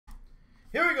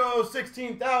Here we go,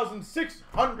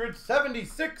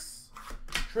 16,676.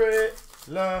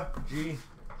 Trilogy.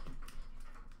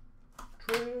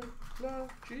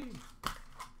 Trilogy.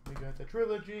 We got the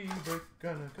Trilogy. We're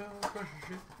gonna go crush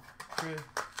your shit.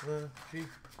 Trilogy.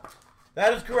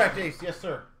 That is correct, Ace. Yes,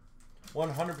 sir.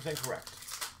 100% correct.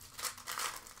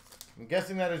 I'm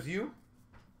guessing that is you.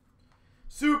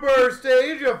 Super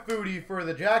Stage of Foodie for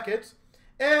the Jackets.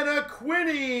 And a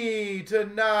Quinny to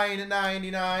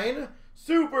 $9.99.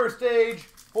 Super Stage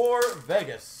for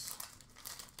Vegas.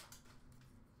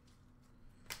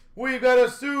 We've got a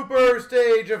Super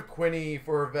Stage of Quinny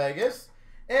for Vegas.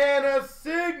 And a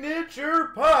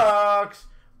Signature Pucks,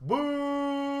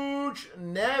 Buchnevich.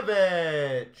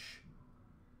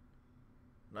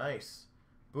 Nice.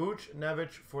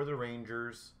 Buchnevich for the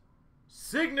Rangers.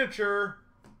 Signature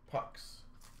Pucks.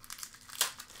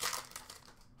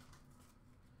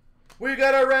 We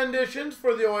got a renditions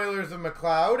for the Oilers of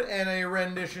McLeod and a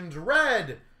renditions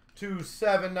red to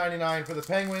 $7.99 for the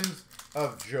Penguins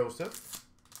of Joseph.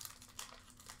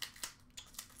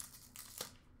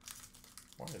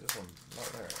 Why is this one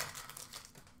not there?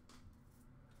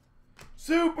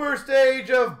 Super Stage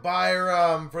of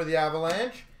Byram for the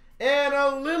Avalanche and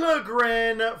a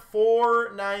Liljegren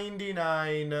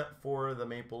 $4.99 for the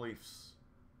Maple Leafs.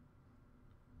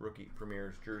 Rookie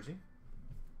Premier's jersey.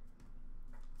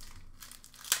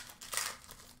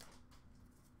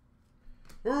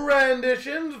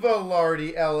 Renditions,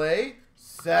 Velarde LA,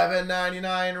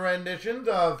 $7.99 renditions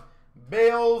of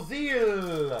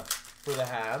Belzile for the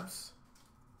Habs.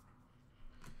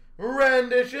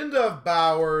 Renditions of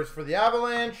Bowers for the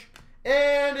Avalanche,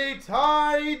 and a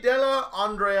Ty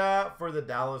Dellandrea for the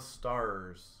Dallas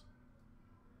Stars.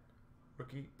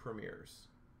 Rookie Premiers,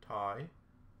 Ty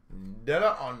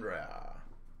Dellandrea.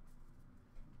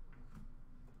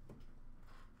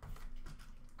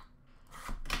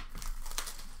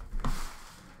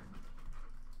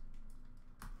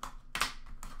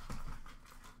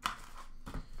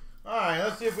 Alright,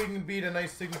 let's see if we can beat a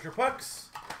nice Signature Pucks.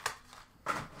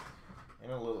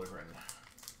 And a Liljegren.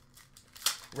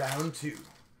 Round 2.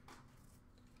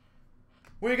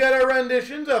 We got our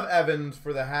renditions of Evans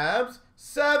for the Habs.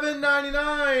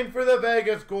 $7.99 for the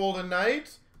Vegas Golden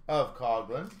Knights of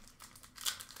Coghlan.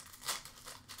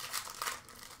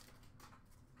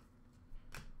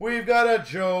 We've got a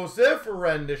Joseph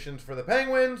renditions for the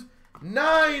Penguins.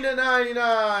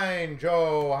 $9.99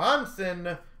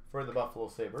 Johansson for the Buffalo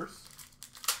Sabres.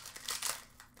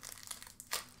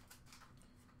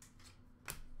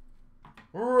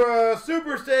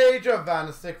 Super Stage of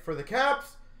Vanacek for the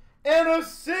Caps. And a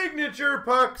Signature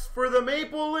Pucks for the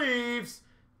Maple Leafs,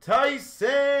 Tyson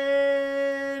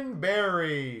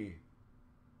Barrie.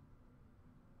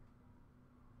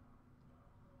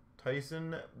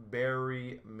 Tyson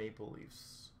Barrie Maple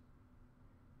Leafs.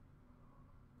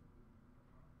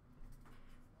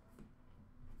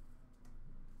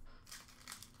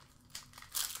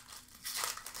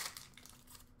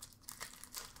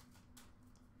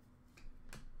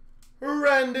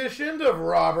 Renditions of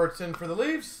Robertson for the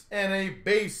Leafs and a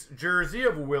base jersey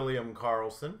of William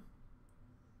Karlsson.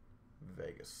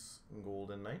 Vegas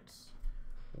Golden Knights,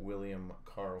 William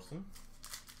Karlsson.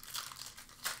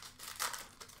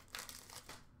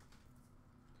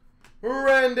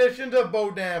 Renditions of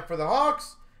Baudin for the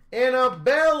Hawks and a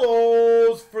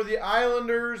Bellows for the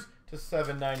Islanders to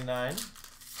 $7.99.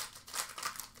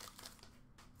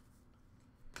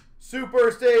 Super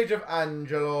Stage of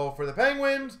Angelo for the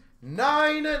Penguins.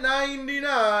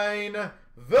 $9.99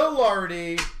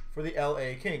 Velarde for the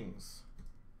LA Kings.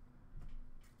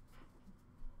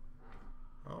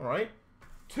 All right.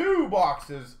 2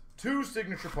 boxes, 2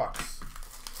 Signature Pucks.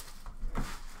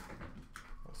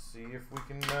 Let's see if we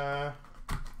can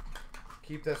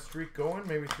keep that streak going.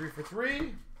 Maybe 3 for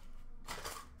 3.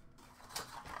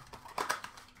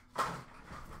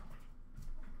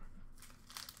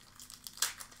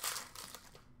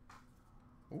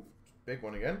 Ooh, big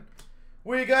one again.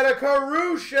 We got a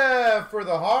Khrushchev for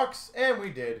the Hawks, and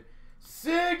we did.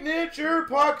 Signature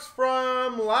Pucks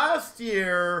from last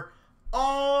year,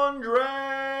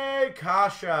 Andre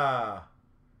Kasha.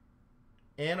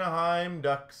 Anaheim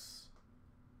Ducks,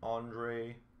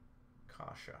 Andre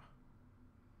Kasha.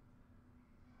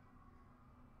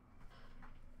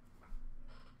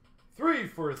 Three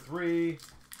for 3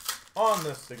 on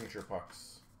the Signature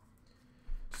Pucks.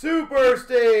 Super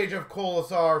Stage of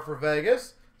Colasar for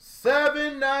Vegas.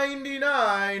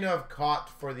 $7.99 of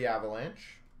Cott for the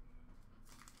Avalanche.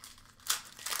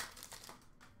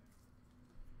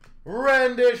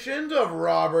 Renditions of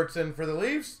Robertson for the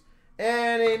Leafs.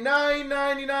 And a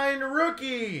 $9.99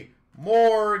 rookie,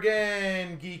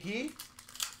 Morgan Geekie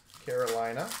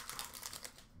Carolina.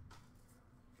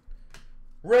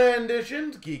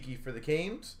 Renditions, Geeky for the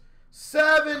Canes.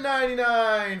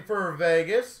 $7.99 for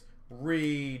Vegas.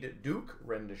 Reed Duke,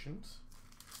 renditions.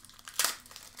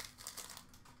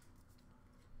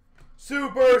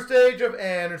 Super Stage of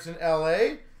Anderson,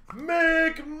 LA.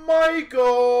 McMichael,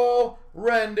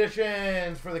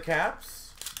 renditions for the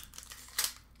Caps.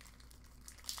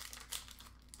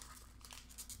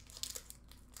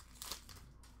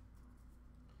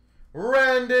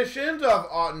 Renditions of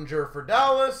Ottinger for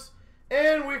Dallas.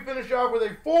 And we finish off with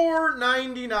a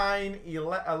 $4.99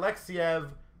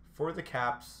 Alexiev for the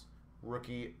Caps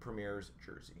rookie premieres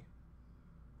jersey.